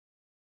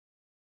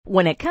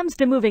When it comes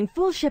to moving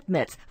full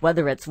shipments,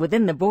 whether it's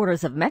within the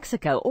borders of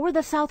Mexico or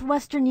the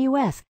southwestern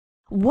U.S.,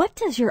 what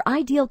does your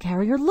ideal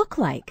carrier look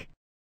like?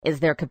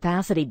 Is their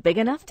capacity big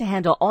enough to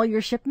handle all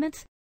your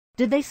shipments?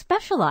 Do they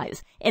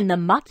specialize in the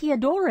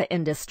maquiladora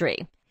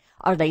industry?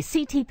 Are they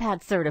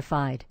CTPAT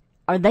certified?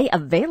 Are they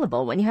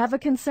available when you have a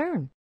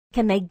concern?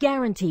 Can they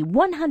guarantee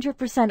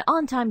 100%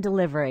 on-time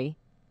delivery?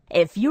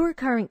 If your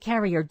current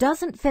carrier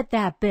doesn't fit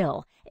that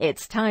bill,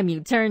 it's time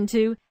you turn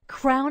to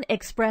Crown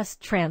Express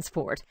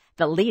Transport,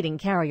 the leading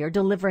carrier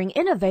delivering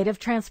innovative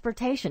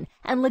transportation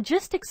and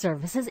logistics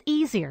services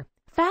easier,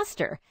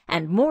 faster,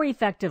 and more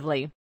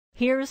effectively.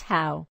 Here's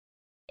how.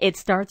 It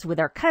starts with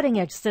our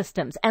cutting-edge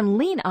systems and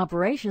lean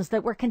operations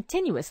that we're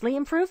continuously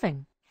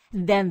improving.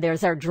 Then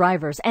there's our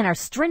drivers and our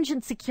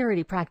stringent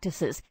security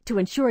practices to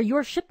ensure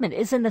your shipment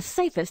is in the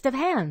safest of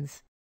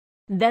hands.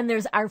 Then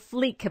there's our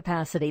fleet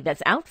capacity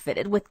that's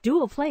outfitted with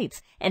dual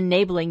plates,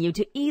 enabling you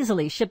to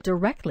easily ship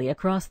directly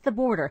across the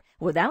border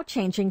without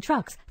changing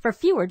trucks for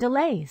fewer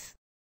delays.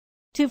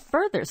 To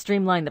further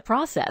streamline the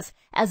process,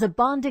 as a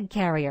bonded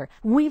carrier,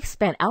 we've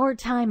spent our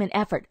time and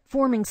effort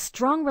forming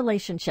strong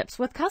relationships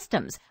with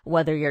customs,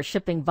 whether you're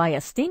shipping via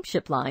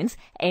steamship lines,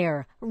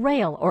 air,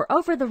 rail, or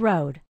over the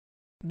road.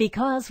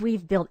 Because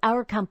we've built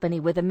our company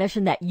with a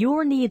mission that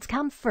your needs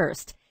come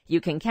first, you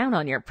can count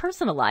on your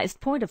personalized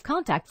point of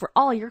contact for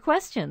all your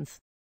questions.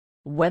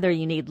 Whether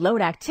you need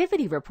load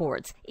activity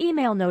reports,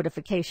 email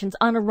notifications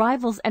on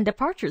arrivals and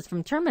departures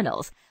from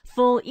terminals,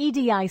 full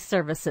EDI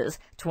services,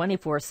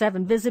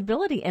 24/7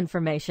 visibility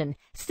information,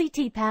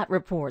 CTPAT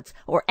reports,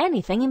 or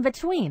anything in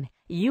between,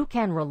 you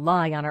can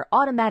rely on our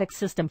automatic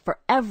system for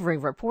every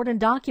report and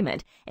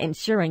document,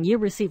 ensuring you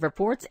receive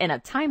reports in a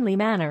timely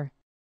manner.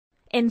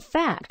 In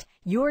fact,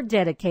 your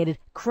dedicated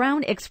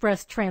Crown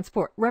Express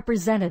Transport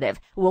representative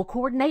will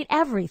coordinate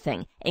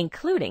everything,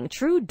 including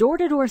true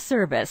door-to-door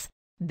service.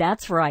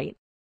 That's right.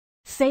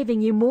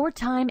 Saving you more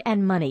time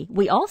and money,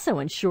 we also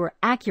ensure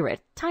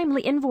accurate,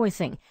 timely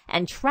invoicing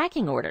and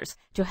tracking orders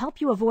to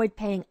help you avoid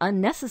paying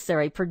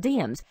unnecessary per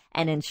diems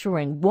and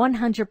ensuring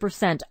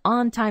 100%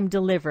 on-time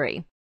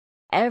delivery.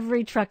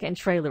 Every truck and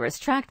trailer is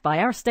tracked by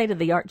our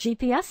state-of-the-art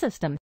GPS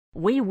system.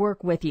 We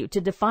work with you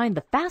to define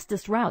the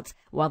fastest routes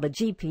while the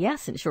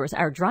GPS ensures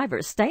our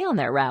drivers stay on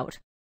their route.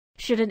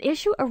 Should an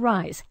issue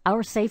arise,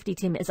 our safety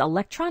team is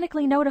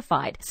electronically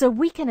notified so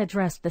we can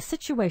address the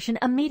situation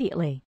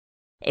immediately.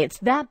 It's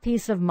that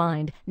peace of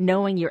mind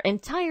knowing your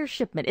entire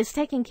shipment is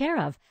taken care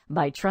of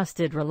by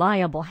trusted,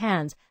 reliable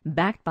hands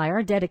backed by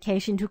our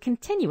dedication to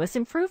continuous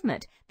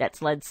improvement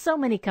that's led so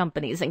many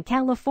companies in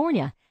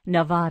California,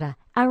 Nevada,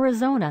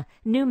 Arizona,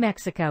 New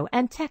Mexico,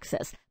 and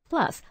Texas,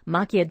 plus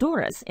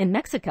maquiladoras in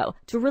Mexico,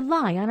 to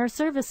rely on our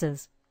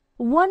services.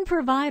 One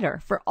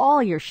provider for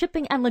all your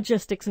shipping and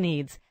logistics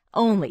needs,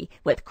 only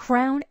with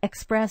Crown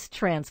Express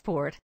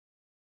Transport.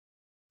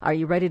 Are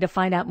you ready to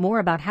find out more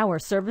about how our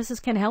services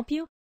can help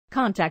you?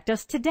 Contact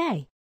us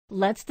today.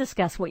 Let's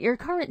discuss what your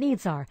current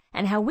needs are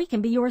and how we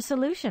can be your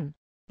solution.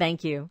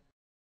 Thank you.